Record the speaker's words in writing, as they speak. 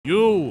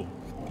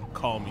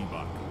call me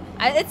Baka.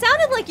 It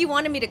sounded like you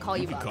wanted me to call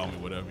you You can Baka. call me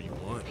whatever you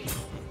want.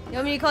 You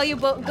want me to call you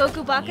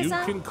Goku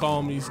Baka-san? You can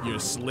call me your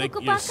slick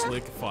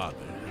father.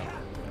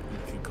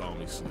 You can call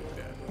me Slick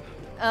Daddy.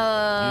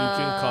 You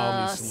can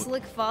call me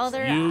Slick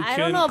Father? You I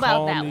don't know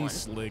about that call me one.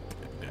 Slick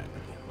Daddy,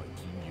 like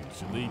you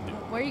usually do.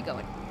 Where are you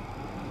going?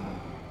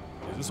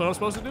 Is this what I'm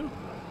supposed to do?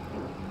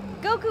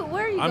 Goku,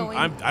 where are you going?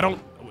 I don't.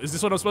 Is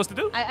this what I'm supposed to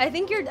do? I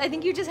think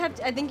you just have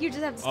to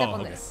step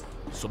on okay. this.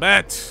 So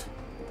that.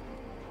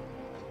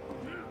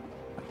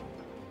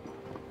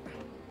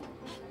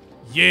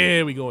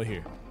 Yeah, we go in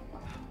here.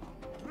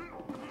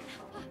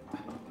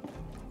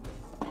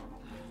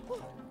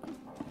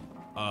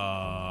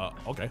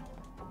 Okay.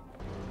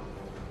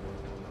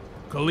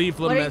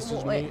 Khalifa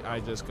messaged me. I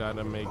just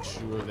gotta make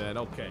sure that.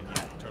 Okay,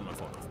 yeah, turn my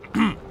phone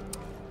off.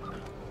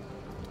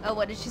 Oh,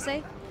 what did she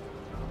say?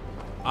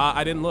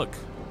 I didn't look.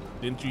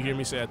 Didn't you hear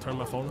me say I turned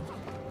my phone off?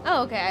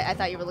 Oh, okay. I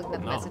thought you were looking at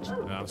the message.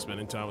 No, I'm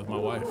spending time with my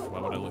wife. Why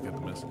would I look at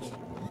the message?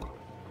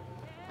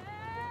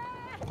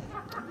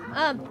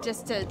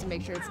 Just to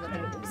make sure it's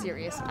nothing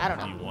serious. I don't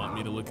know. Do you want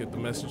me to look at the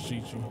message,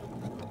 Chi-Chi?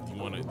 Do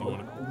you want to?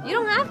 You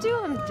don't have to.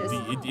 I'm just.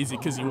 Is it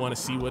because you want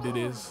to see what it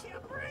is?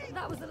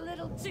 That was a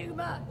little too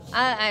much.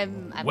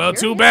 I'm well,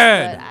 curious, too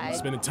bad. I'm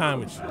spending time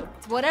with you.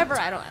 It's whatever.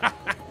 I don't.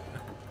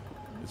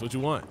 It's what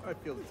you want. I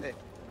feel the same.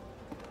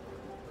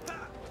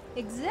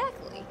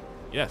 Exactly.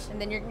 Yes.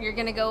 And then you're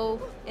gonna go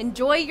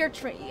enjoy your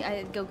train.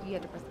 Goku, you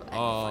have to press the button.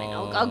 Fine.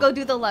 I'll go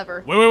do the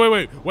lever.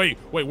 Wait.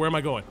 Where am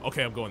I going?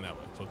 Okay, I'm going that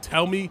way. So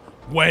tell me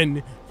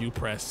when you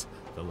press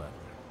the lever.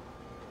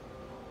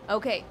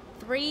 Okay.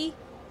 3,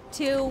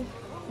 2,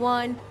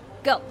 1,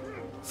 go.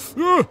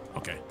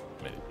 Okay.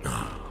 Made it.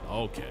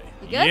 Okay.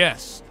 You good?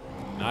 Yes.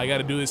 Now I got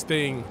to do this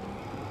thing.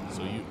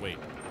 So you wait.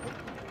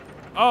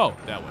 Oh,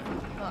 that way.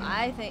 Well,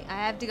 I think I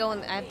have to go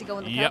in. I have to go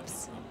in the Yep.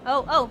 cups.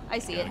 Oh, I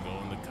see it. Gotta go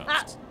in the Ah.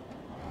 cups.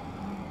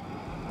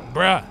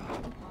 Bruh.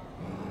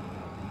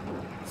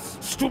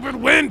 Stupid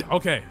wind.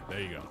 Okay, there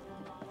you go.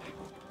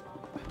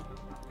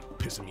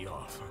 Pissing me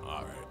off.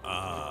 All right.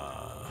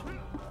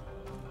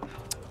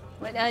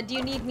 What, do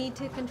you need me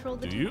to control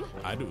the? Do you?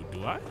 I do.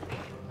 Do I?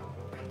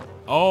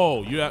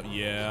 Oh, you have.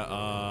 Yeah.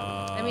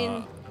 I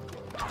mean,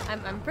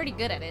 I'm pretty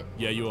good at it.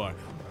 Yeah, you are.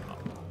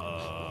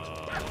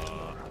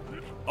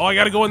 Oh, I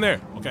gotta go in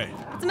there. Okay.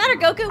 What's the matter,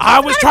 Goku? I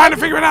was trying to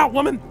figure it out,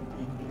 woman.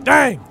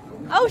 Dang.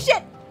 Oh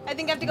shit! I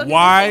think I have to go.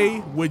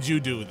 Why would you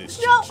do this,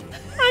 No. Chi-Chi?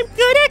 I'm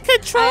good at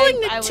controlling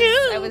the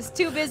tube. I was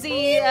too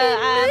busy.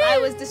 I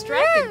was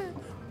distracted.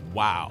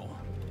 Wow.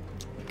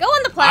 Go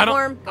on the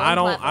platform. I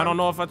don't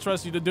know if I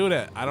trust you to do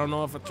that. I don't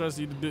know if I trust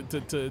you to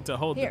do to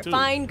hold Here, the tube.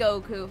 fine,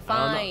 Goku.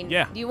 Fine.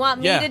 Yeah. Do you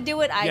want me to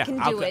do it? I can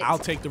do it. I'll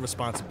take the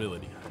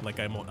responsibility, like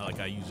I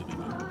usually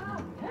do.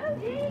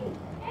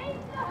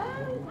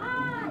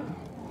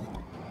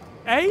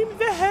 Aim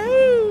the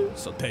hose.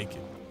 So take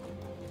it.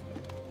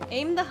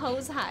 Aim the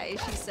hose high,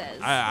 she says.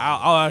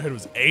 All I heard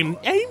was aim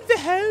the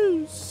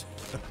hose.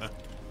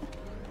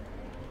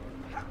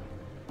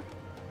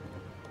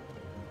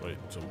 Wait,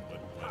 so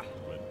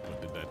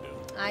what did that do?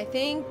 I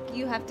think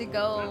you have to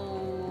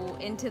go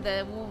into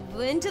the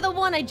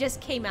one I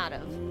just came out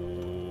of.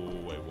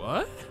 Ooh, wait,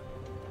 what?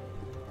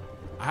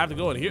 I have to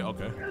go in here.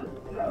 Okay.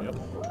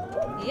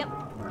 Yep.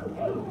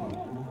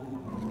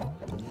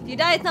 If you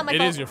die, it's not my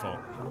fault. It is your fault.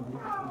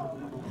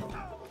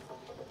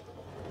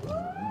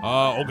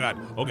 Oh God.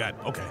 Okay.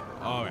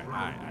 All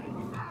right.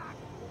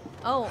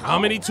 Oh. How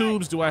many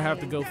tubes do I have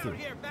to go through?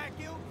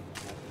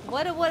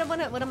 What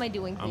am I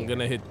doing here? I'm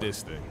gonna hit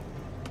this thing.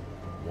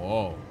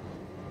 Whoa.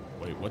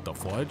 Wait, what the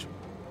fudge?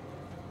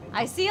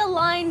 I see a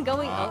line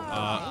going.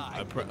 Huh?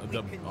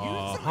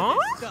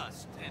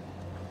 Dust and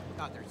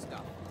other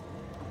stuff.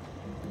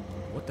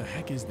 What the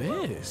heck is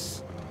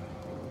this?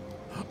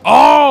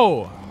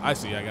 Oh! I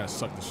see. I gotta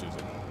suck the shit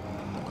in.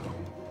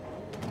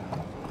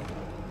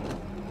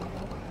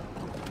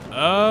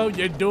 Oh,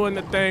 you're doing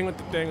the thing with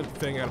the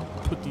thing. I gotta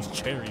put these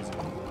cherries in.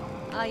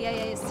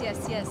 Yes.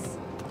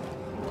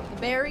 The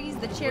berries,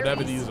 the cherries.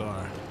 Whatever these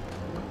are.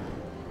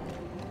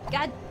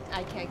 God,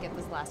 I can't get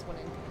this last one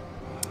in.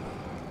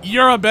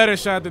 You're a better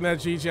shot than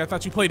that, Chi-Chi. I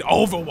thought you played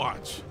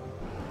Overwatch.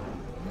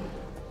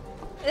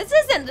 This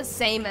isn't the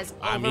same as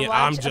Overwatch. I mean,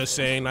 I'm just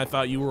saying. I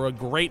thought you were a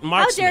great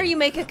marksman. How dare you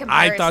make a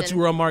comparison? I thought you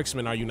were a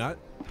marksman. Are you not?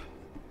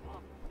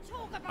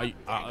 Are you,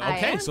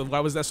 okay, am. so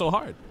why was that so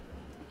hard?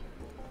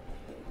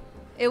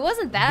 It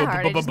wasn't that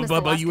hard. I just missed the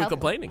last you were couple.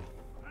 complaining.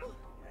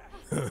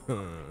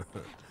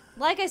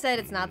 Like I said,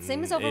 it's not the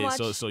same as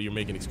Overwatch. So you're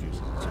making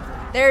excuses.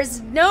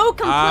 There's no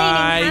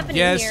complaining happening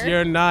here. I guess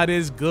you're not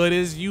as good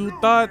as you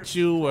thought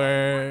you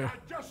were.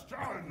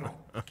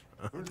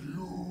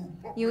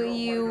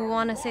 You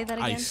want to say that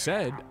again? I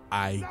said,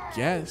 I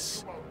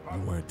guess you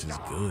weren't as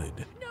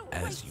good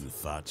as you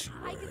thought you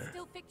I can were.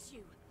 still fix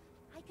you.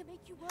 I can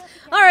make you work again.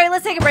 All right,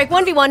 let's take a break.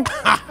 1v1.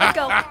 Let's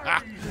go.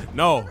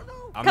 No,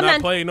 I'm Come not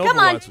on, playing come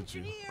on. Overwatch with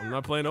you. I'm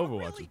not playing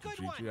Overwatch with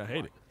you, Chi-Chi. I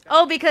hate it.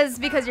 Oh, because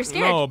you're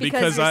scared. No,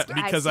 because I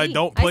see.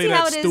 don't play I see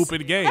how that it is.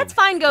 stupid game. That's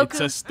fine, Goku. It's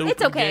a stupid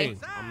It's okay. game.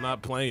 I'm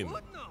not playing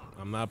it.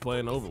 I'm not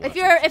playing Overwatch.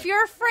 If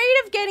you're afraid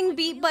of getting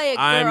beat by a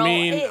girl, I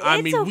mean,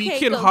 it's okay, we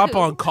can Goku. hop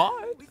on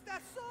COD.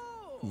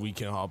 We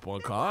can hop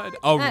on COD.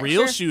 A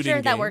real shooting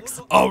game. That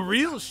works. A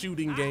real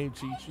shooting game,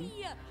 Chi-Chi.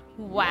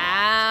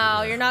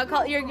 Wow,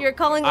 you're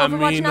calling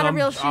Overwatch not a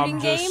real shooting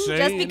game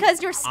just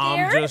because you're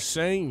scared? I'm just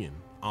saying.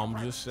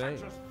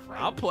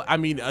 I'll play. I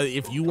mean,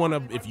 if you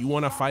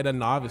wanna fight a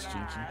novice,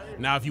 Chi-Chi.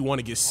 Now, if you want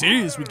to get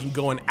serious, we can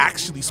go and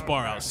actually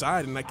spar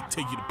outside, and I can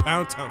take you to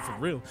Pound Town for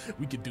real.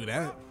 We could do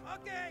that.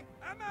 Okay,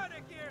 I'm out of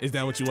here. Is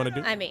that what you want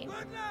to do? I mean,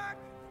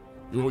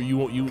 you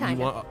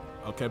want?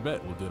 Okay,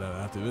 bet we'll do that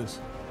after this.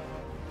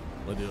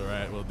 We'll do it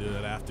right. We'll do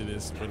that after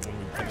this when we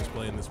finish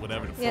playing this,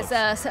 whatever the fuck.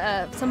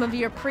 Yes, some of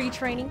your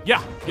pre-training.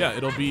 Yeah,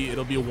 it'll be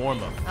a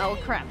warm up. Oh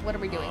crap! What are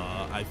we doing?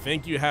 I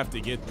think you have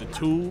to get the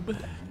tube,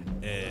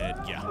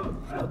 and yeah.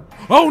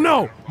 Oh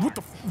no! What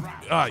the?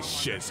 Ah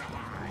shit.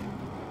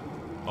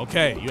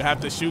 Okay, you have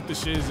to shoot the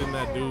shiz in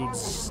that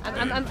dude's.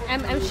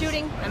 I'm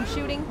shooting. I'm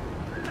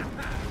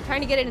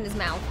trying to get it in his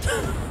mouth.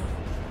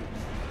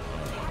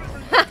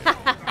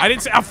 I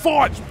didn't say I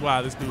fought.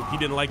 Wow, this dude, he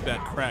didn't like that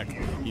crack.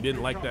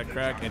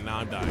 And now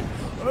I'm dying.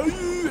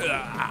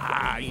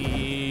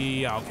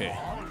 Yeah, okay.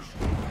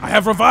 I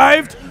have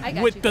revived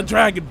with the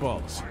Dragon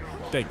Balls.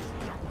 Thank you.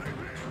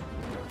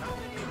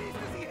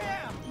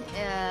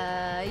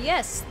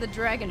 Yes, the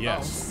Dragon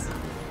Balls.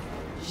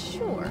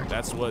 Sure.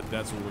 That's what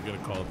we're gonna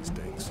call these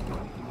things.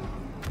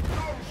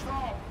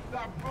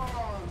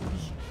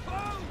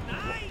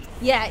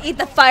 Yeah, eat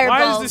the fireballs.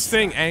 Why is this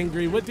thing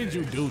angry? What did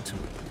you do to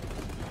it?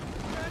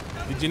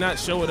 Did you not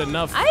show it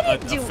enough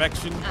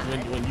affection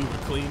when you were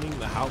cleaning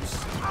the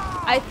house?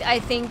 I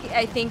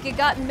think it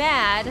got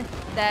mad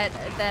that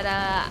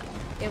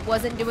it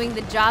wasn't doing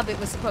the job it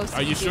was supposed to.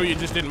 Are you sure you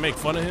just didn't make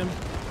fun of him?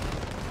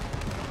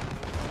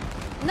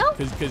 No.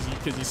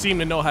 Because you seem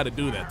to know how to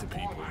do that to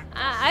people.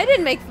 I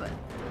didn't make fun.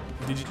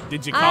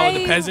 Did you call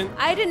it a peasant?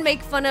 I didn't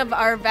make fun of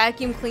our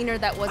vacuum cleaner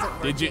that wasn't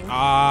working. Did you?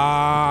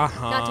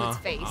 Not to its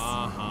face.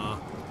 Oh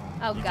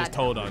God. You just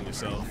told on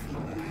yourself.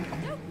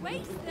 Don't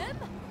waste them.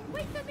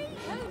 Wait for me,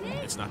 Cody.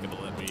 It's not gonna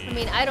let me. I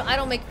mean, I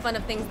don't make fun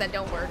of things that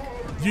don't work.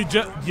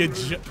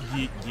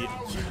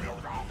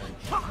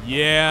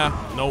 Yeah.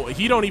 No,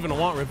 he don't even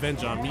want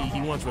revenge on me. He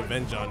wants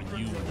revenge on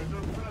you.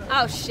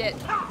 Oh shit.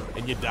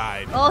 And you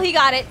died. Oh, he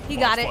got it. He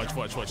got it. Watch.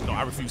 No,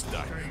 I refuse to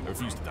die.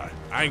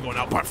 I ain't going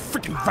out by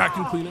freaking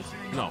vacuum cleaner.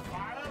 No.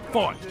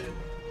 Forge.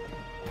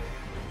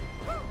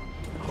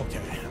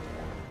 Okay.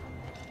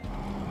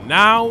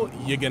 Now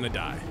you're gonna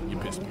die. You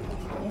pissed me off.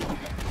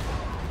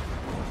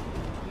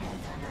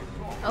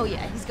 Oh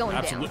yeah, he's going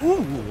Absolutely.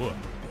 down. Ooh.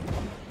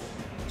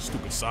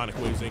 Stupid Sonic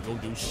waves ain't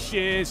gonna do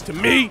shit to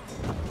me.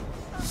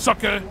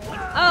 Sucker.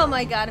 Oh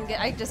my god,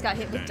 I just got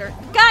hit with dirt.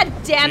 God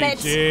damn it.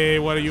 Gee,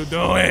 what are you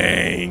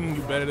doing?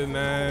 You better than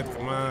that.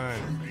 Come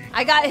on.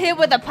 I got hit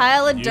with a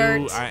pile of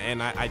dirt.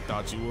 I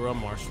thought you were a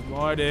martial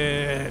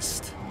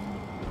artist.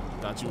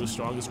 Thought you were the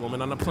strongest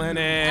woman on the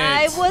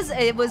planet.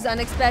 It was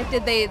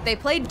unexpected. They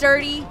played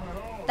dirty.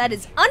 That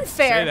is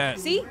unfair. Say that.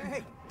 See,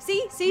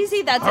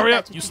 that's Hurry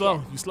that's up. You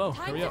slow.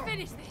 Hurry up.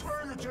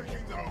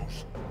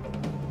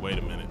 Wait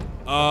a minute.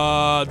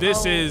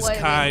 This is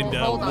kind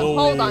of.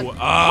 Hold on. Okay.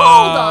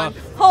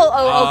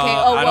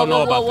 I don't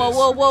know about this.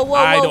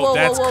 I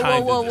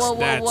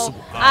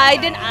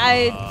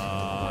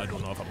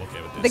don't know if I'm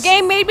okay with this. The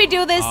game made me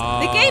do this.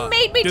 The game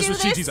made me do this. This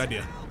was Chi-Chi's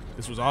idea.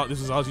 This was all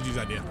Chi-Chi's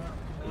idea.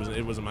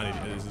 It wasn't my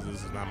idea. This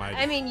is not my idea.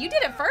 I mean, you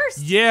did it first.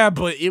 Yeah,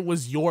 but it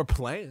was your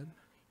plan.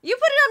 You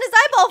put it on his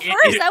eyeball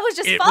first. I was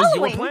just following. It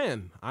was your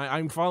plan.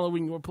 I'm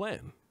following your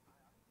plan.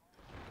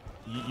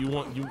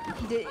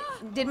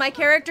 Did my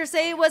character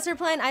say it was her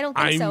plan? I don't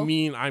think so. I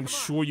mean, I'm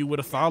sure you would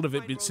have thought of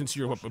it, but since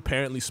you're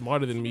apparently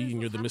smarter than me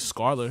and you're the Miss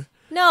Scarler.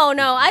 No,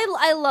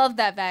 I love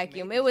that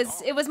vacuum. It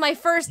was my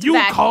first vacuum.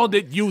 You called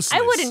it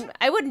useless.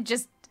 I wouldn't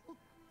just.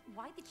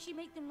 Why did she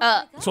make them look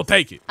like So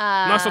take it.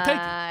 No, so take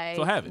it.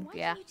 So have it.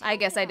 Yeah, I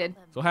guess I did.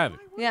 So have it.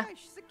 Yeah.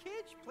 She's a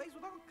kid. She plays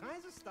with all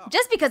kinds of stuff.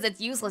 Just because it's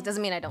useless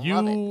doesn't mean I don't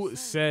love it. You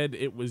said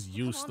it was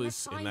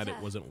useless and that it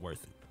wasn't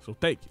worth it. So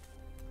take it.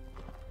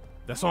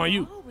 That's on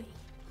you.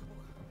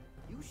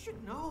 You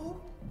should know.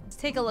 Let's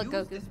take a look,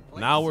 Goku.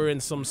 Now we're in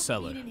some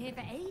cellar. Been in here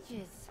for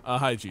ages.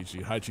 Hi, Chi-Chi.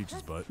 Hi,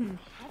 Chi-Chi's butt.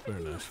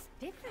 Very nice.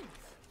 Different.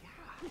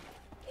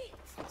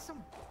 It's like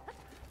some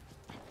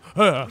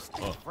Oh.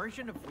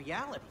 version of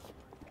reality.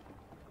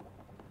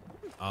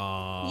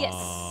 Yes.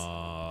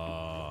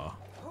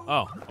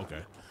 Oh,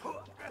 okay.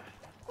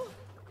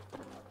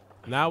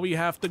 Now we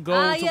have to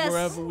go to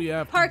wherever we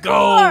have to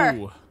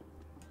go.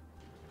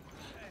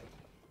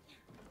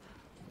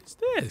 What's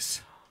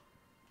this?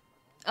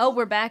 Oh,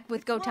 we're back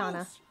with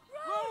Gotana.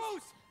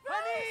 Rose,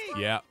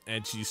 honey. Yeah,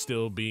 and she's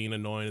still being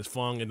annoying as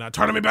fung and not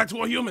turning me back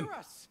to a human.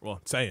 Well,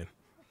 saying.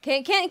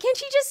 Can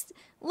she just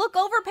look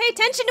over, pay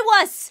attention to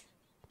us?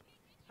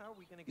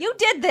 You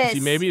did this. See,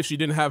 maybe if she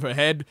didn't have her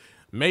head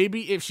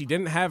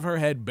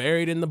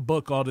buried in the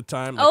book all the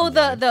time. Oh,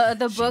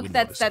 the book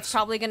that's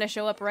probably gonna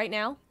show up right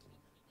now.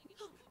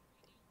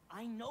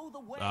 I know the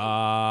way.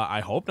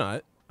 I hope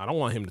not. I don't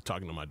want him to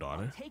talking to my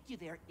daughter.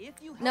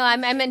 No, I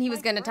meant he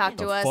was gonna talk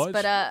to us, fudge?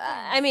 but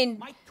I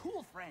mean,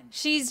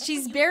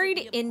 she's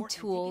buried in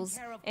tools,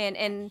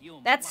 and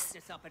that's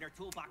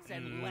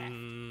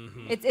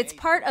it's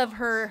part of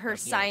her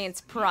science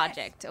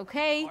project.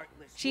 Okay,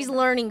 she's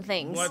learning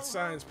things. What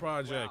science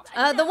project?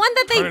 The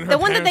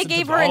one that they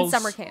gave her in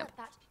summer camp.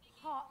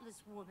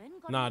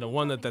 Nah, the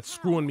one that's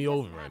screwing me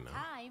over right now.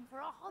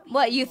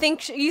 What, you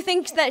think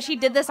that she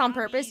did this on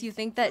purpose? You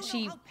think that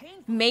she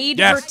made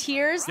her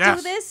tears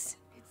do this?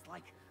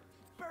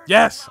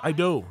 Yes, I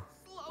do.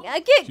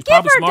 Give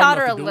probably her smart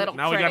daughter a enough to do it. little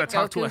Now we credit, gotta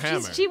talk to Goku. a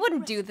hammer. She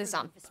wouldn't do this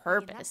on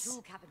purpose.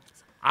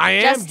 I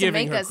am Just to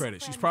giving make her us-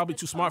 credit. She's probably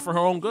too smart for her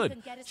own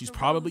good. She's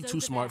probably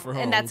too smart for her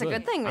own good. And that's a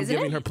good thing, I'm isn't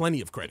giving it? her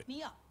plenty of credit.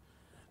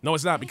 No,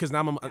 it's not, because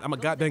now I'm a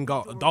goddamn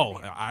doll.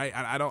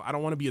 I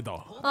don't want to be a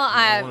doll. Well,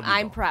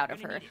 I'm proud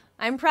of her.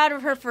 I'm proud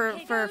of her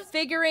for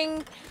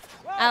figuring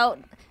out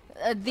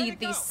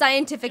the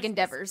scientific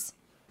endeavors.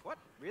 What?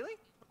 Really?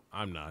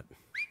 I'm not.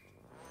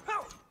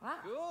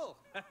 Cool.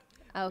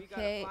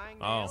 Okay.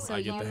 Oh, So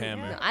I get the you-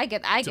 hammer. no, I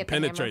get to the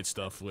penetrate hammer.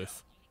 stuff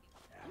with.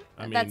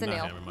 I mean, That's a not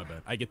nail. hammer, my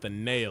bad. I get the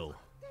nail.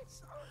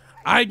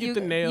 I get You-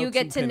 the nail. you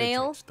get to penetrate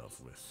nail?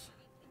 stuff with.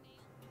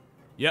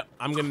 Yep,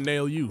 I'm gonna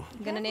nail you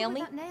You gonna nail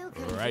me?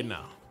 right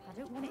now.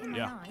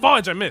 Yeah,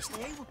 fudge! I missed.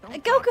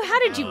 Goku, how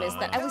did you miss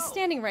that? I was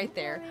standing right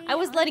there. I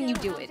was letting you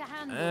do it.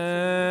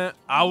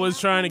 I was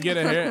trying to get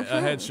a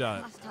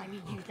headshot.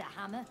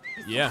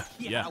 Yeah,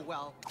 yeah,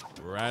 Well,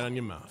 right on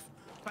your mouth.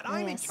 but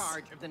I'm in Yes.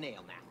 charge of the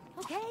nail now.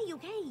 Okay.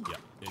 Yeah.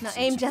 Now it's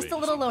aim your just a face.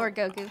 little lower,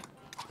 Goku.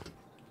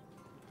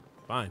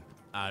 Fine.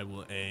 I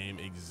will aim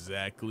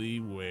exactly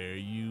where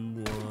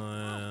you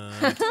want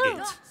it.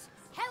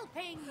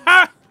 Helping.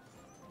 Ha!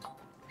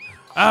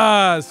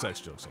 Ah, sex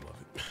jokes. I love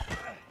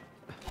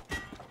it.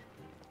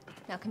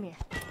 Now come here.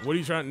 What are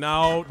you trying?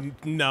 No.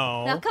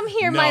 Now come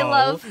here, no, my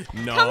love.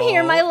 No, Come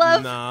here, my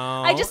love. No,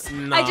 I just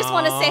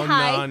want to say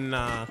hi.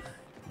 No.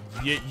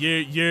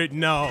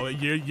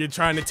 You're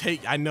trying to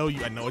take. I know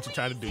what you're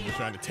trying to do. You're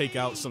trying to take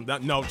out some.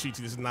 No, Chi-Chi,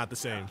 this is not the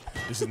same.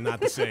 This is not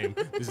the same.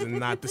 This is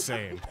not the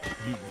same.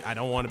 I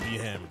don't want to be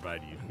hammered by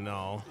you.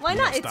 No. Why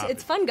No, not? stop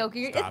It's it. fun,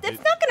 Goku. Stop It's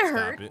it. not gonna Stop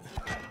hurt. it.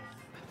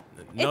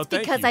 No, It's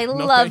thank because you. I No,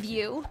 love thank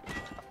you.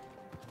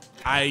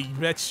 I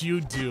bet you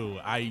do.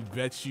 I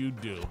bet you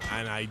do.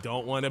 And I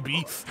don't want to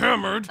be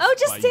hammered. Oh,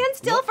 just by stand you.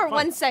 still No, for fine.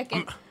 1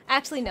 second.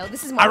 Actually, no.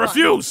 This is more I fun.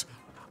 refuse.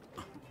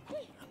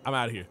 I'm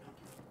out of here.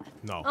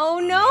 No. Oh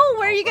no!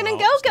 Where are you gonna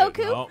go,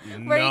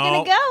 Goku? Where are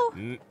you gonna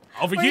go?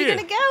 Over Where are here. you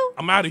gonna go?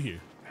 I'm out of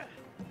here.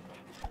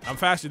 I'm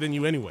faster than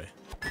you anyway.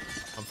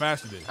 I'm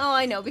faster than you. Oh,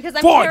 I know, because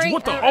I'm Fudge, carrying,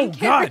 what the- I'm oh,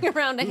 carrying God.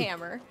 around a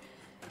hammer.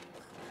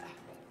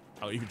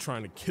 Oh, you're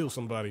trying to kill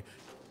somebody.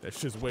 That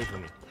shit's away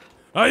from me.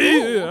 Oh,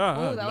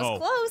 yeah. Ooh, that no. was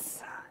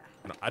close.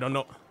 No, I don't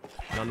know.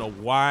 I don't know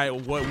why.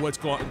 What's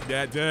going?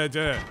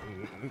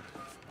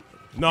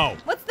 No.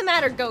 What's the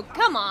matter, Goku?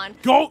 Come on.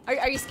 Go.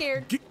 Are you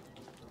scared?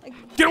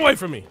 Get away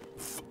from me.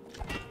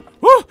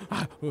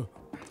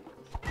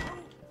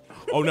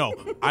 Oh no.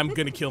 I'm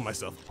gonna kill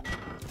myself.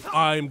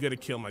 I'm gonna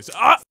kill myself.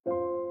 Ah!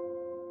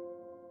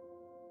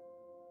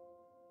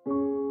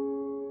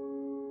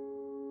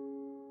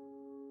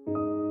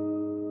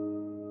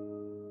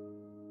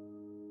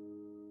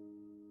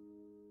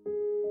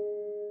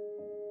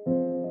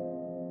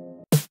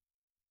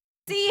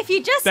 See, if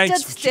you just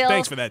Thanks- stood still.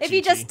 thanks for that, If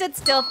you just Chi-Chi. stood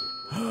still.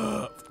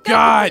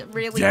 God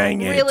really,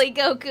 dang it. Really,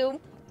 Goku.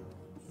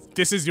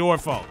 This is your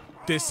fault.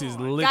 This is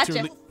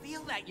literally.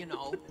 Feel that, you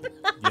know.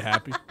 You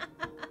happy?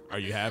 Are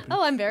you happy?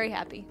 Oh, I'm very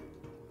happy.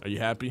 Are you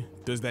happy?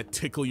 Does that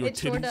tickle your It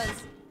titties? sure does.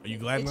 Are you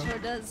glad It now? sure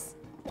does.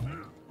 You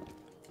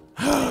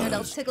know what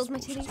else tickles my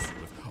titties?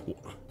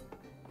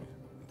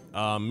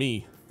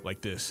 Me,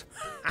 like this.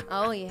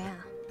 Oh yeah.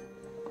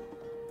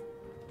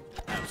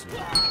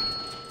 Absolutely.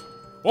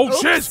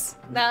 Oh shit! Oops.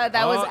 That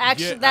was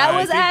actually yeah, that I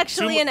was think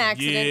actually too an mu-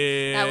 accident.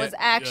 yeah, That was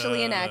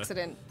actually an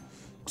accident.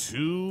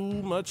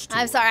 Too much.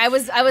 I'm sorry. I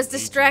was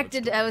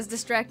distracted. I was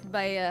distracted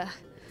by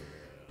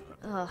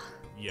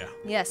Yeah.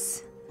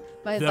 yes.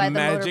 By The the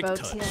magic motorboat.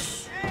 touch.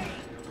 Yes.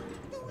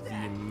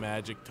 The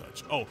magic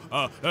touch. Oh,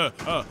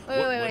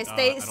 Wait.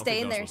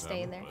 Stay in there.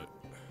 Stay in there.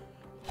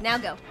 Now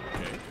go.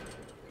 Okay.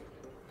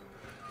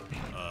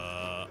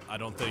 I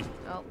don't think.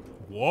 Oh,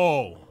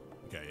 Whoa.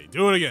 Okay,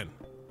 do it again.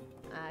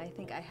 I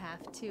think I have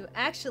to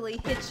actually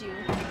hit you.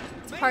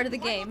 It's part of the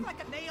game.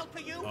 Like a nail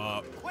to you?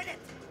 Quit it.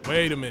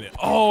 Wait a minute.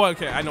 Oh,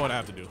 okay. I know what I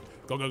have to do.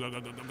 Go.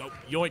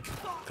 Yoink.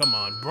 Come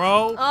on,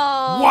 bro.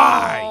 Oh.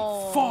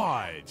 Why?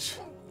 Fudge.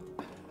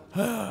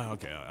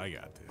 Okay, I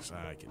got this.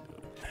 I can do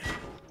it.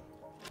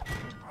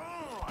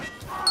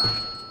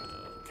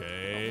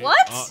 Okay.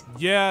 What?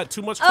 Yeah,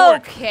 too much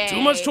torque. Okay.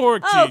 Too much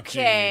torque, Chi-Chi.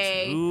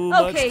 Okay. Too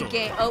much Okay, torque.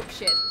 game. Oh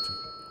shit.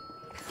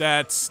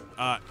 That's,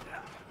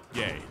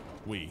 yay.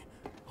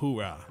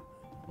 Hoorah.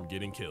 I'm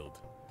getting killed.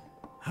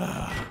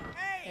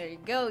 There you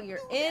go. You're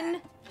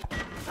in.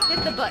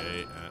 Hit the button.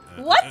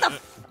 Okay, What the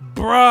f-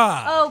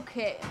 Bruh.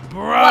 Okay. Bruh.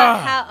 What,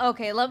 how,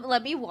 okay,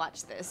 let me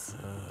watch this.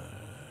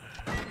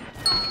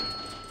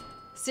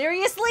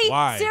 Seriously?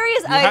 Why?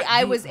 Serious?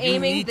 I was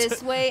aiming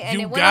this way and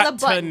it went on the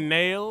button.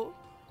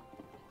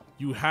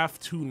 You have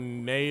to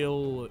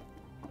nail.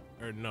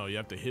 Or no, you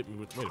have to hit me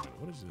with. Wait a minute.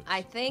 What is this?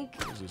 I think.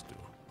 What does this do?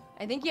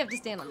 I think you have to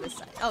stand on this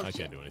side. Oh, I shit.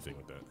 can't do anything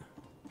with that.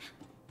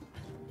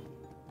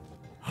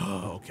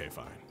 Okay,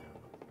 fine.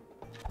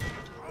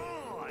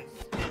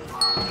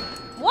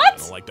 What? I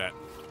don't like that.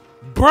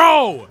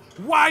 Bro,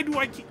 why do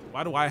I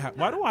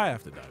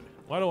have to die?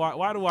 Why do I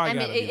I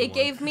mean, it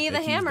gave me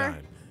the hammer.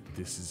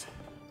 This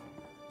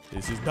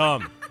is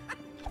dumb.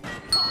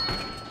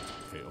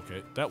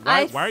 Okay.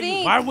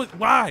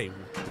 Why?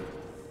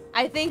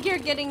 I think you're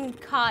getting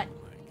caught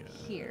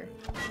here.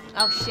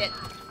 Oh shit.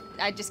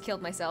 I just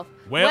killed myself.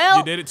 Well,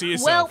 you did it to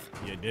yourself.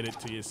 You did it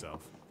to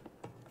yourself.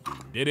 You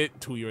did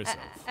it to yourself.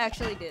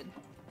 Actually did.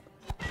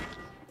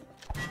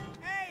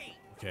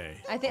 Okay.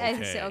 I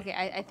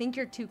think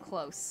you're too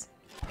close.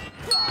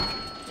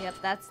 Yep,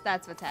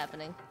 that's what's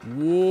happening.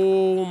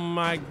 Oh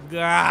my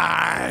god.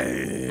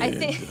 I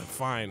think.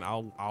 Fine.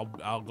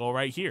 I'll go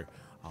right here.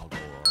 I'll go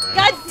right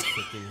God.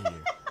 freaking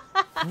here.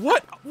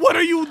 What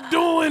are you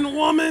doing,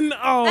 woman?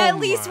 Oh. At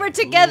least we're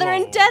together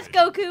in death,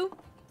 Goku.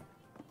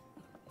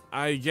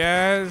 I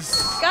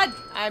guess. God,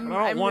 I'm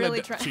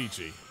really trying.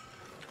 Chi-Chi.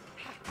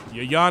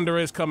 Your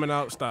Yandere is coming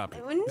out. Stop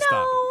it. No.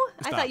 Stop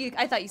it. Stop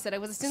I thought you said I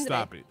was assumed.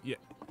 Stop it. Yeah.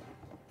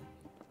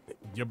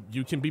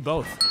 You can be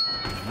both.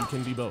 You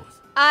can be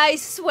both. I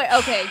swear.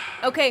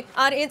 Okay.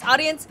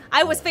 Audience.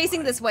 I was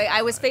facing this way.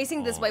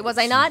 Was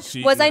I not?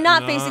 Was I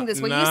not facing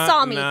this way? You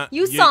saw me.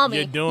 You saw me.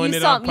 You're doing You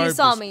it saw on me. purpose. You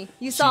saw me.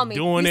 You saw me.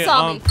 Doing You it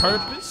saw on me.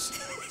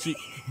 purpose.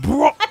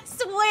 Bro.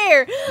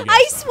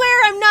 I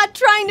swear. I'm not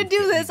trying to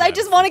do this. I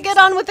just want to get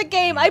on with the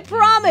game. I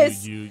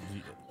promise.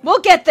 We'll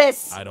get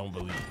this. I don't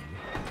believe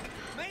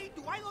you. May,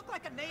 do I look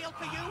like a nail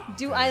to you?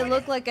 Do I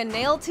look like a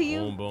nail to you?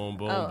 Boom, boom,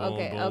 boom, Oh,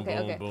 okay, boom, okay,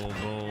 boom, okay. boom,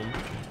 boom.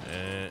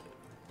 And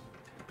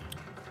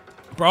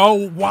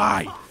bro,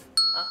 why?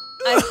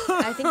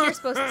 I think you're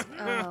supposed to.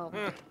 Oh.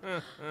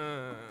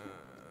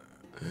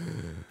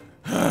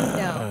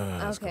 No.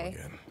 Let's go Okay.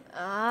 again.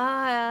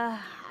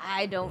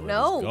 I don't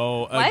know.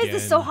 go Why is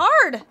this so again.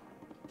 hard?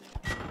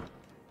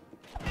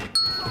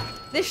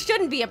 This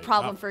shouldn't be a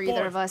problem for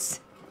either of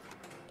us.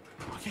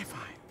 Okay,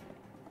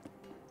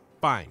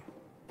 fine.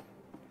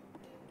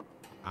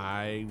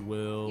 I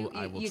will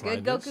You try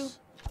good, this. Goku?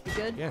 You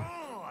good? Yeah.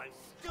 Oh, I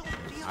still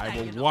feel I that,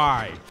 will. you know.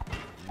 Why?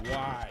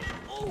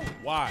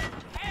 Why?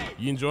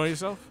 You enjoying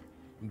yourself?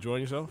 You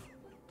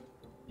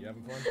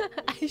having fun?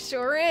 I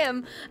sure am.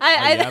 you I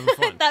having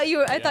fun?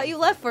 I thought you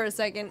left for a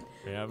second.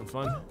 Are you having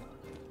fun?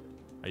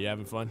 Are you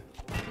having fun?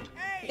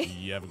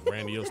 You have a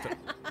grandiose time?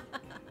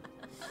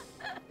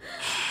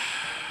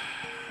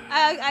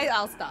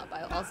 I'll stop.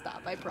 I'll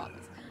stop. I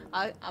promise.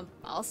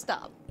 I'll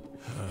stop.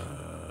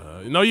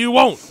 No, you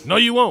won't. No,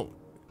 you won't.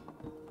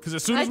 Because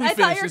as soon as we I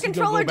finish thought your this, we're gonna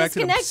controller go back to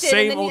the disconnected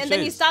same and old then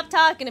you shit. stopped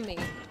talking to me.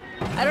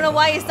 I don't know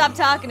why you stopped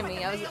talking to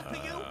me. I was. Nail to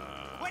you?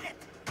 Quit it.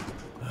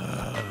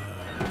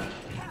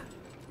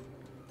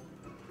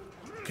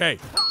 Okay,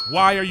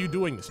 why are you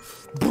doing this,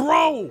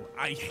 bro?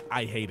 I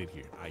hate it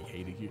here. I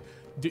hate it here.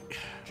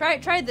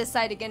 Try this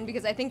side again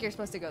because I think you're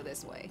supposed to go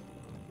this way.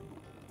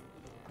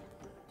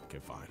 Okay,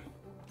 fine.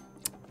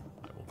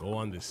 I will go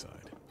on this side.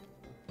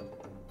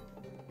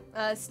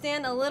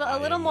 Stand a little I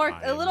am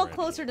ready.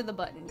 closer to the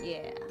button.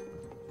 Yeah.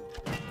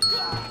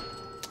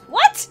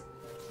 What?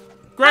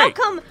 Great. How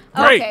come?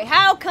 Great. Okay.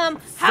 How come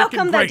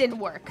that great. didn't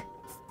work?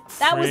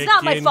 That was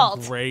not my Frickin'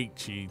 fault. Great,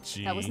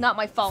 Chi-Chi. That was not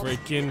my fault.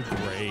 Freaking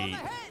great.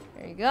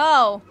 There you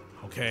go.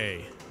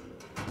 Okay.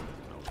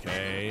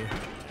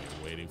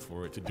 I'm waiting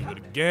for it to do it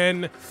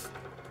again.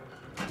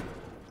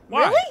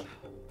 Why? Really?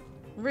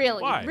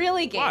 Really? Why?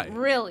 Really, game? Why?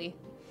 Really?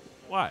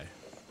 Why?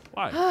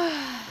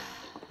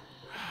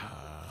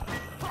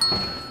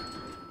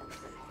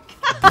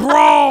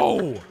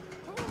 Bro!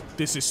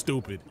 This is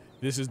stupid.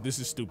 This is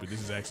stupid.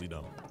 This is actually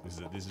dumb. This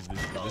is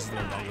no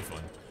longer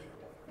fun.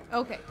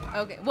 Okay.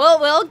 Well,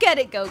 we'll get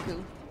it,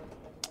 Goku.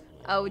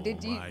 Oh,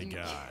 did you? My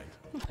God.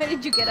 Why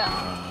did you get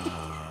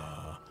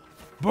up?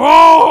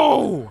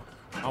 Bro!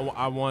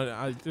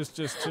 I just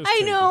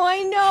I know.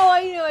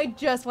 I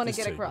just want to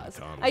get take me across.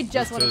 to commies. I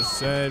just want to.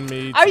 send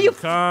me Are to you-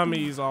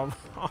 commies. Oh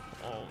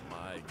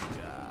my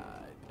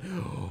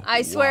God.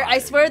 I swear Why?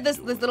 this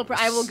little.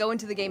 I will go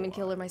into the game and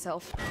kill her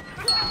myself.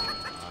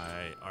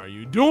 Why are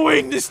you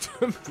doing this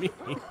to me?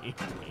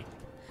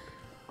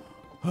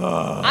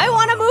 I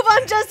want to move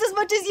on just as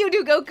much as you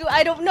do, Goku.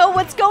 I don't know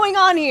what's going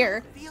on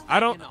here. I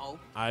don't. You know.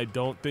 I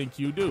don't think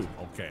you do.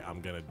 Okay,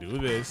 I'm gonna do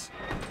this.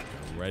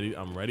 I'm ready.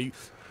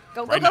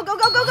 Go, Right go, now. go,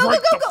 go, go, go, go,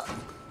 Right go, the-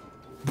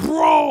 go.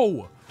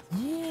 Bro!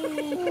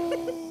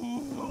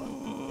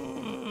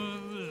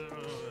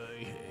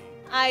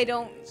 I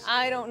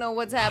don't know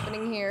what's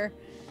happening here.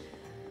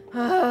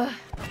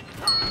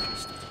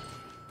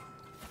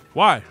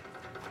 Why?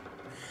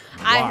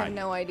 I have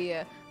no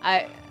idea.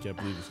 Can't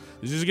believe this.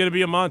 This is gonna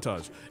be a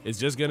montage. It's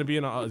just gonna be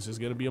a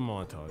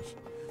montage.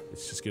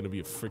 It's just gonna be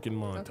a freaking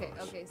montage. Okay,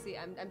 okay, see,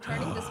 I'm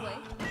turning this way.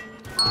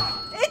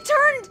 It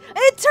turned!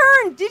 It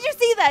turned! Did you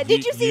see that?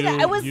 Did you see that?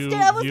 I was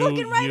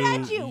looking right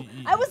at you.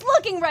 I was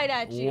looking right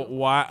at you.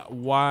 Why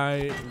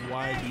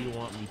do you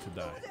want me to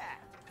die?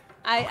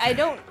 I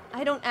don't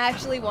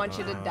actually want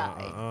you to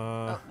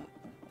die.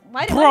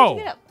 Why did Bro! you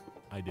get up?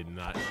 I did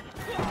not.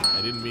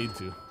 I didn't mean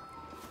to.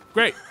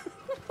 Great.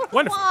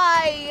 Wonderful.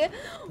 Why?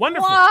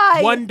 Wonderful.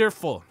 Why?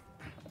 Wonderful.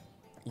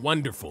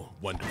 Wonderful.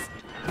 Wonderful.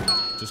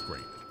 Just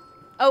great.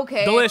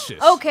 Okay.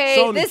 Delicious. Okay,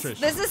 So this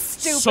nutritious. is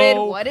stupid.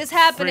 So what is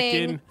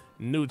happening? Freaking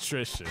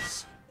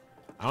nutritious.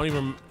 I don't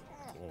even.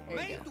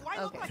 May, do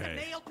I look like a Okay.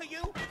 nail to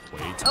you?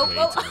 Wait, Oh, wait,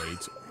 oh.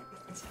 wait.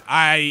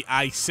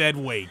 I said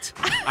wait.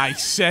 I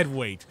said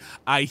wait.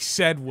 I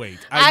said wait.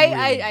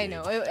 I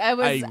know.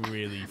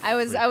 I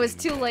was I was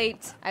too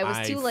late. I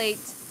was too late.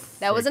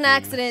 That was an freaking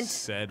accident.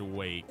 Said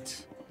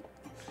wait.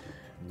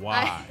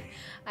 Why?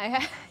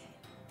 I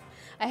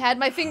had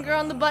my finger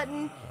on the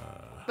button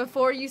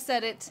before you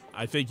said it.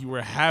 I think you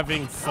were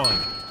having fun.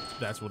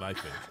 That's what I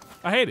think.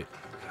 I hate it.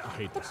 I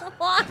hate this.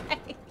 Why?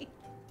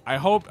 I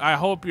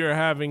hope you're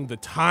having the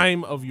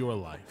time of your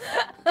life.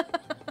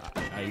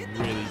 I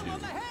really do.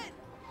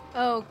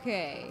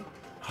 Okay.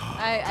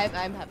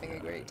 I'm having a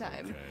great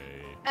time.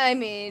 Okay. I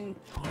mean,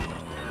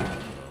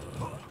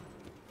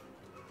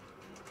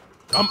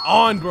 Come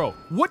on, bro.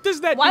 What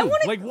does that why do?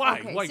 want to? Like, why?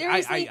 Okay, Like,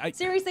 seriously,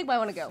 seriously, why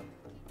want to go?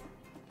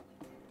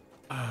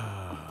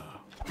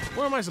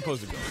 Where am I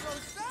supposed to go?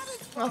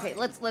 Okay,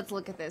 let's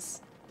look at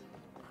this.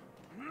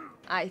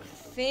 I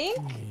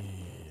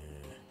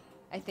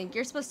think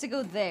you're supposed to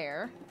go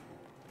there.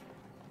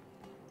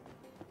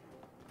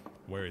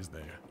 Where is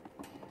there?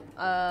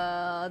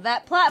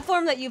 That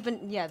platform that you've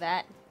been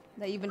that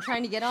you've been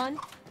trying to get on.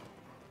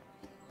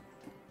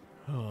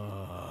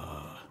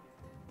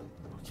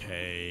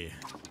 Okay.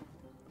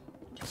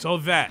 So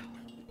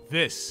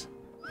this,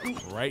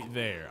 right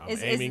there. I'm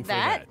Is aiming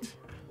that? for that.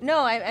 No,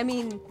 I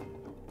mean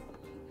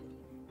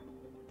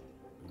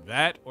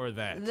That or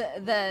that?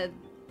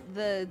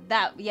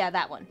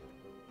 that one.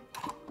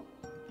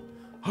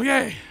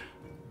 Okay.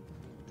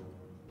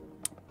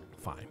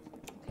 Fine.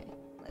 Okay,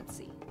 let's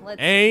see.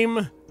 Let's.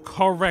 Aim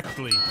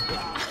correctly.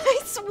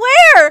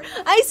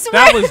 I swear.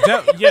 That was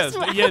yes,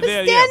 I was yeah,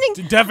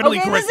 standing. definitely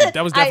Okay, correct. listen,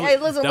 That was definitely.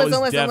 listen, that was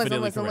listen, definitely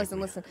listen, correct.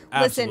 listen.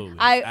 Absolutely,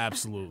 Listen,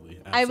 absolutely.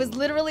 I was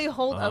literally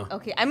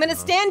okay, I'm gonna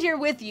stand here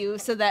with you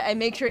so that I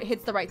make sure it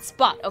hits the right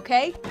spot.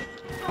 Okay.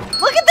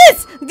 Look at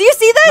this. Do you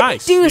see that?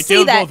 Nice. Do you You see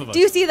killed that? both of us. Do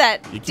you see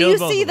that? You Do you killed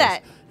both see of us.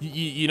 that?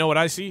 You know what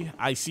I see?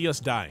 I see us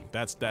dying.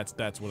 That's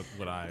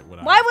what I.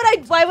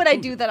 Why would I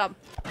do that?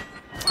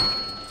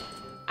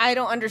 I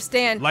don't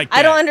understand. Like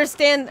I don't that.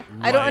 understand.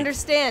 I don't Like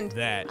understand.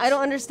 that. I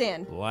don't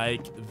understand.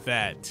 Like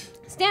that.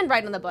 Stand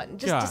right on the button.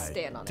 Just God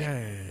stand on it.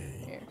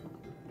 dang. Here.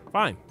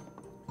 Fine.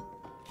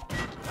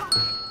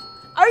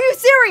 Are you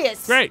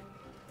serious? Great.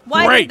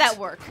 Why Great. did that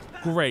work?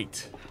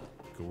 Great.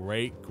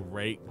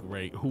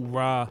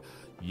 Hoorah.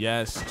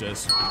 Yes,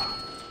 just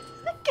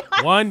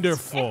God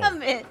wonderful.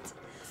 Damn it.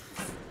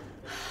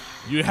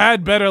 You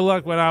had better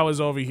luck when I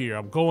was over here.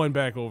 I'm going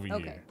back over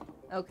Okay. here.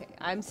 Okay.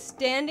 I'm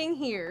standing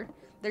here.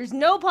 There's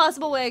no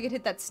possible way I could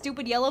hit that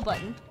stupid yellow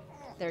button.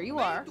 There you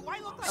are. Do I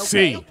look like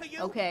See. a nail to you?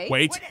 Okay.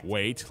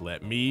 Wait.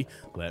 Let me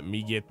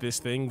get this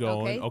thing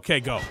going. Okay. Okay,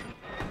 go.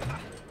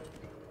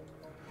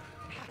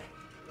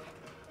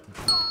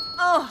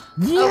 Oh.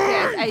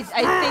 Okay.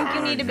 I think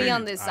you need to be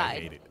on this I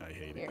side. hate it. I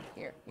hate it.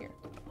 Here.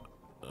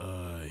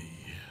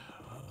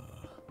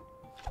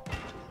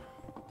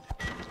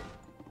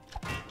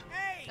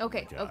 Hey!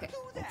 Okay. God. Okay.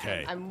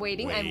 Okay. I'm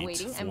waiting. Wait I'm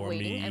waiting. I'm for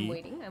waiting. I'm me.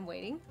 waiting. I'm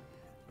waiting.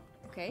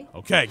 Okay.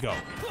 Okay, go.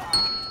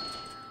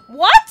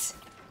 What?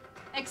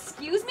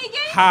 Excuse me, game?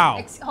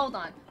 How? Hold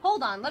on.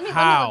 Hold on. Let me look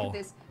How? at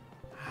this.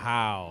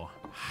 How?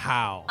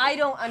 I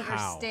don't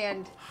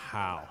understand.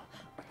 How?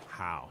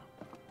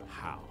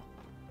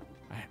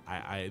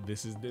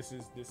 This is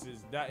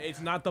that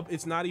it's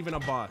not even a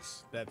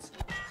boss. That's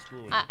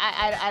screwing.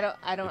 I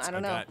don't It's know. a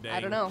I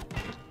goddamn- don't know.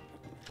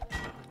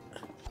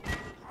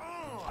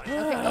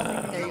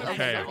 Okay. There you go.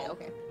 Okay.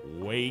 Okay.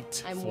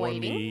 Wait I'm for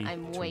waiting. me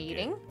I'm to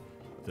waiting.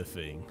 get the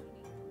thing.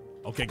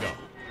 Okay, go.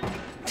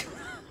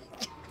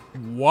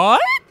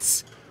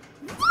 What?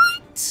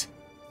 What?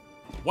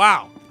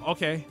 Wow.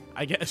 Okay.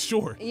 I guess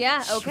sure.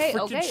 Yeah. Okay. Freaking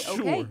Okay. sure.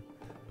 Okay.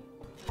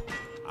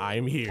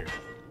 I'm here.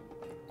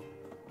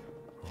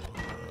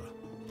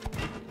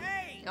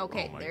 Hey!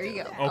 Okay. Oh my There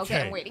you go. God. Okay.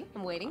 Okay. I'm waiting.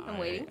 I'm waiting. I'm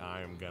waiting.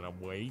 I'm gonna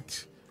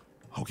wait.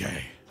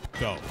 Okay.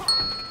 Go.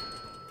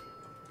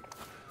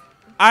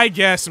 I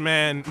guess,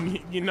 man.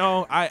 You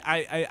know,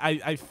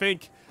 I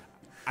think.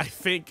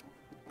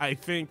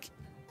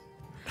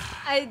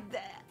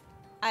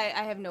 I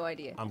have no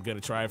idea. I'm gonna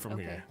try it from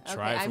Okay. here. Okay.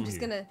 Try it from I'm just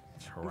here. gonna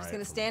Try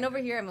it stand over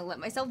here. I'm gonna let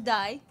myself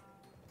die.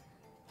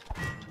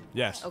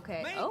 Yes.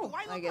 Okay. May, Oh, do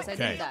I I look guess I like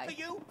did a nail die. to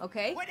you?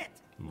 Okay. Quit it!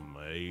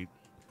 Mate,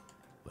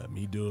 let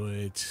me do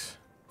it.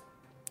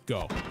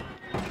 Go.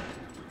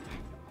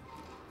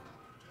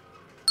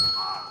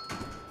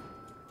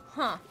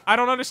 Huh. I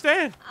don't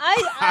understand.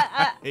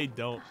 I I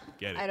don't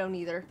get it. I don't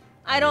either.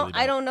 I don't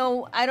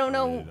know really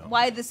don't.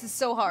 why this is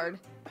so hard.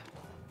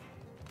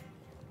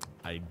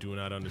 I do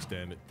not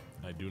understand it.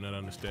 I do not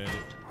understand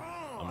it.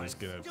 I'm just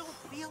gonna. I still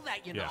feel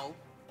that, you Yeah. know.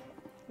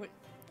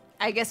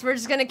 I guess we're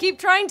just gonna keep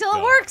trying till it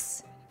Go.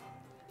 works.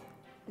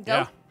 Go.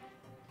 Yeah.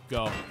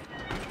 Go.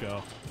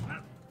 Go.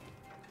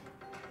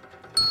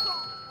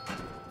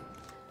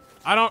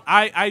 I don't.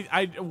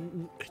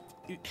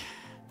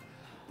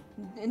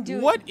 And do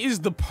What is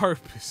the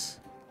purpose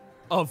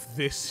of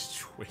this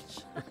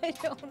situation? I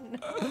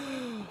don't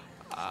know.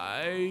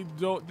 I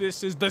don't.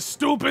 This is the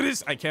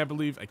stupidest. I can't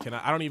believe. I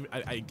cannot. I don't even.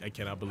 I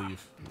cannot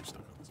believe. I'm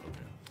stuck on this. Okay.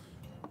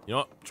 You know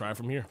what? Try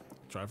from here.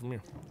 Try from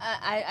here.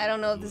 I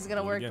don't know if this is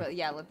gonna Do it work, again. but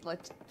yeah,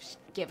 let's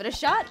give it a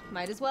shot.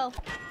 Might as well.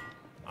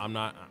 I'm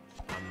not.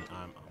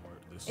 I'm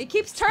this. It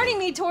keeps turning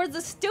me towards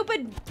the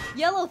stupid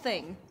yellow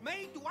thing.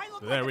 May, do I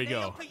look There like we a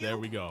nail go. to you? There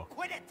we go.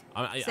 Quit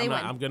it. Say I'm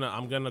when. not.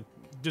 I'm gonna.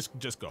 Just go.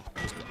 Just go.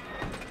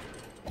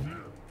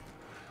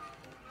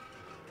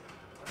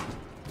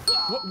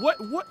 What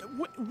am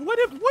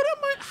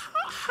I?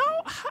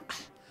 How?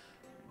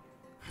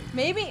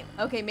 Maybe.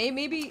 Okay.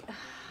 Maybe.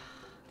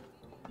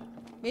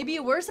 Maybe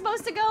we're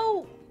supposed to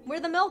go where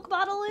the milk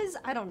bottle is.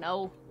 I don't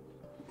know.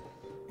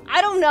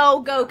 I don't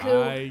know,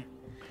 Goku.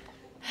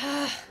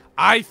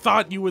 I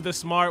thought you were the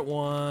smart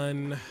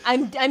one.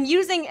 I'm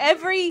using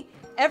every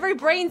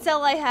brain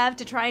cell I have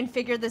to try and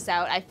figure this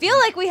out. I feel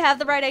like we have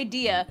the right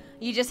idea.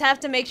 You just have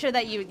to make sure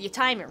that you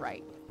time it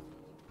right.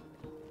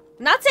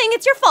 I'm not saying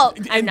it's your fault.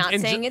 I'm not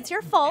saying it's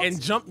your fault.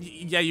 And jump.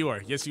 Yeah, you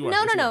are. Yes, you are.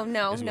 No, Yes, no, you no, are.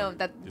 no, Yes, you no. are.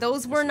 That Yes,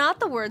 those yes, were you not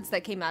the words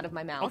that came out of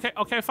my mouth.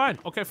 Okay, fine.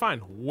 Okay, fine.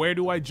 Where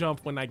do I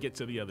jump when I get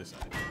to the other side?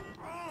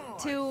 To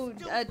Still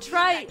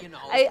try. that, you know.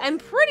 I'm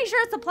pretty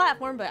sure it's a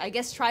platform, but I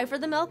guess try for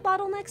the milk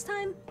bottle next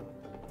time.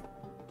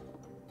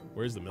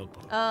 Where's the milk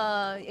bottle?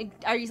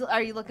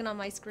 Are you looking on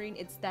my screen?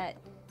 It's that.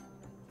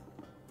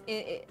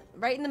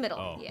 Right in the middle.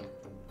 Oh. Yeah.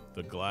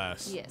 The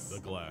glass. Yes. The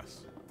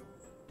glass.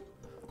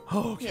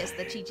 Okay. Yes,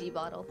 the chi-chi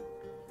bottle.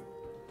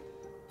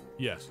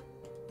 Yes.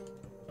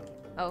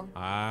 Oh.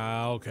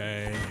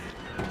 Okay.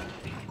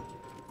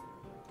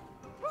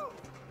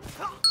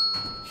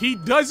 He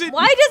doesn't.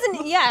 Why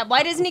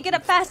doesn't he get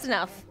up fast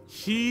enough?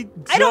 He.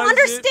 I don't doesn't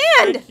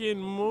understand! freaking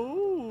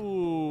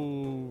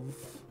move.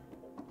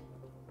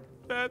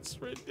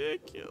 That's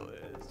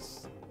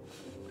ridiculous.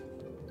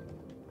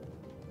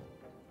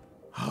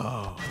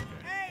 Oh.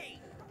 Hey,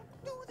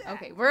 do that.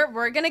 Okay,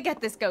 we're gonna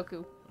get this,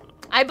 Goku.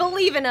 I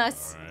believe in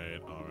us.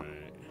 All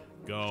right.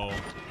 Go.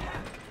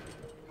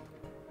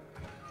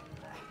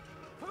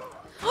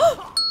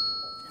 Oh!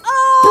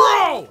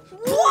 Bro!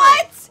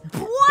 What?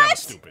 That was What?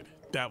 stupid.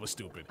 That was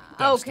stupid.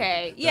 That was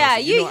Okay, stupid. yeah, That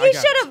was- you know, I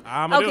got should this. have.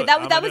 I'ma do Okay, it.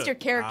 that I'ma was do your it.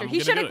 character. I'm He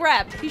gonna should do have it.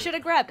 grabbed. He should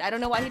have grabbed. I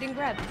don't know why he didn't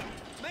grab.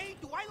 May,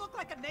 do I look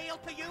like a nail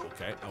to you?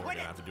 Okay, oh, we're Quit gonna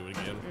it. have to do it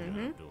again. We're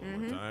gonna have to do it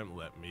one more time.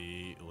 Let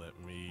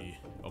me.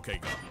 Okay,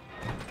 go.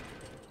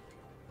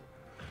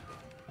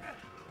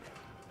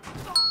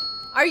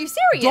 Are you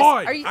serious?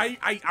 Die! Are you? How?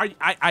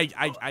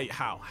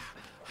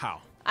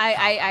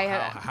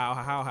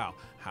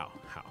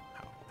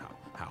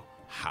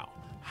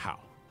 How?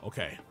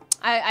 Okay.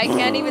 I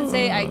can't even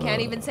say. I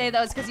can't even say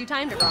that was because you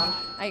timed it wrong.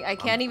 I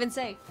can't even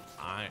say.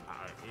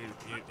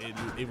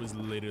 It was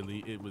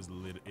literally. It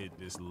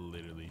is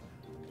literally.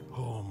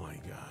 Oh my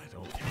God.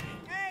 Okay.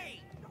 Hey,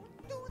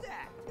 don't do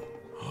that.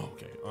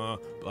 Okay. Blah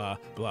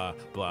blah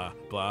blah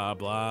blah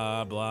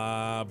blah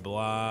blah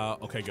blah.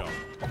 Okay, go.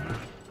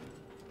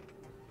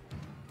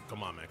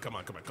 Come on, man. Come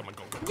on. Go.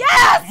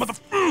 Yes!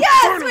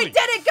 Yes, Finally! we did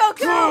it,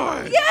 Goku!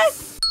 God!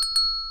 Yes!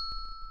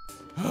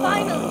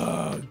 Finally.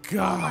 Oh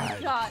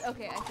God. God.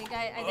 Okay, I think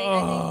I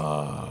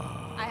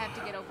have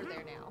to get over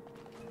there now.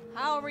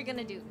 How are we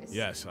gonna do this?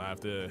 Yes, I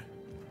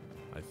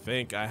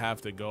think I have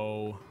to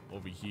go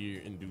over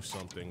here and do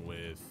something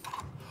with.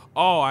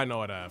 Oh, I know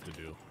what I have to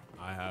do.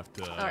 I have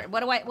to. All right. What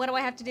do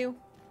I have to do?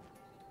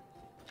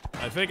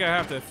 I think I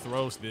have to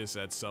throw this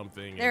at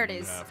something. There and it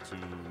you is. Have to.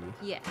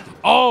 Yeah.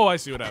 Oh, I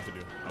see what I have to do.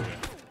 Okay.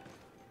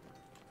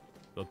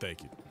 They'll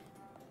take it.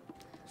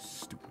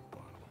 Stupid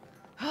bottle.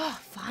 Oh,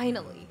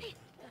 finally.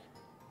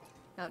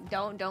 No,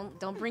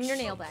 don't bring your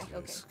nail back.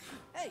 Okay.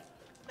 Hey,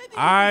 maybe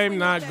I'm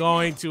not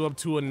going to. I'm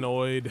too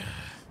annoyed.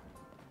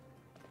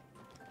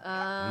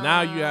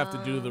 Now you have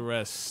to do the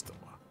rest.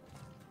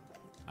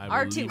 I will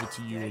R2. leave it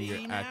to you and Ready your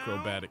now?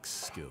 acrobatic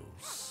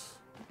skills.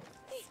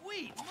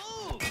 Sweet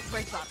move.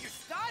 Break the bottle. Your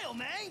style,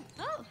 man.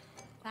 Oh,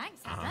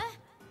 thanks, Heather.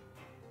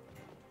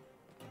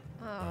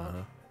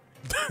 Oh.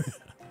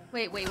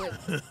 Wait.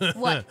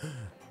 What?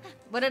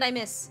 What did I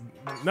miss?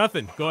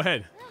 Nothing. Go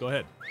ahead. Go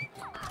ahead.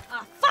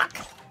 Ah, fuck!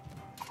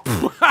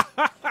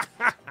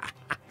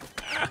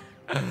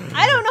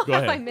 I don't know Go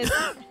if I ahead. missed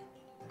it.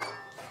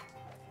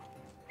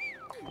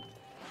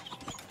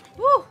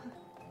 Woo!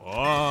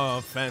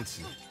 Oh,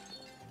 fancy.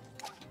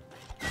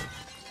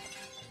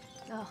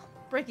 Oh,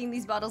 breaking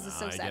these bottles is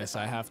so I guess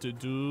satisfying. I have to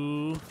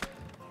do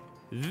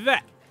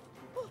that.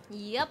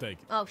 Yep. Take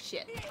it. Oh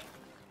shit.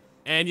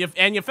 And you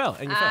fell.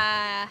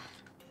 Ah.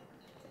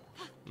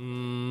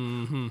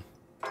 Mm-hmm.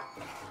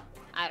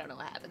 I don't know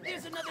what happened in there.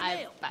 There's another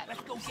nail. I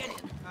Let's go get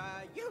it.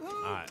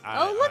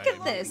 Oh, look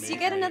at this. You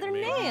get another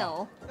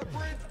nail.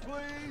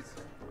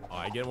 Oh,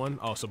 I get one?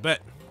 Oh, so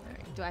bet. All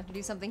right, do I have to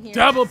do something here?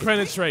 Double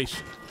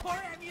penetration. More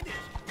ammunition.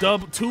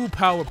 Double 2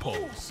 power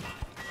poles.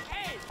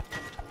 Hey,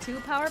 2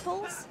 power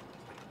poles?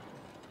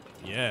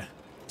 Yeah.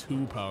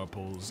 2 power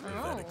poles Oh.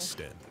 that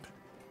extend.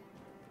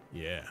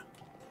 Yeah.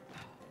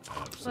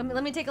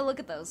 Let me take a look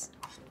at those.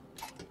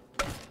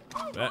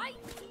 All Bet. right.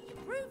 You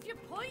proved your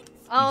point.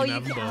 Oh, can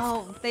have them both.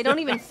 oh, they don't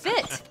even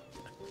fit.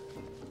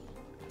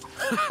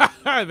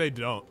 They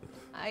don't.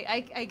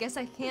 I guess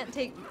I can't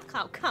take.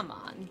 Oh, come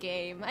on,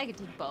 game. I can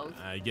take both.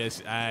 I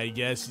guess I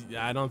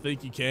don't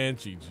think you can,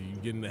 Chi-Chi.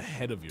 You're getting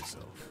ahead of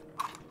yourself.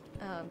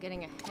 Oh, I'm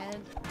getting ahead.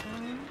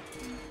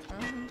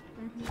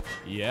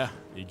 Yeah,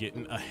 you're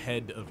getting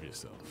ahead of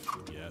yourself.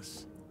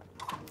 Yes.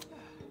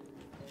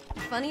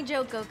 Funny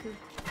joke, Goku.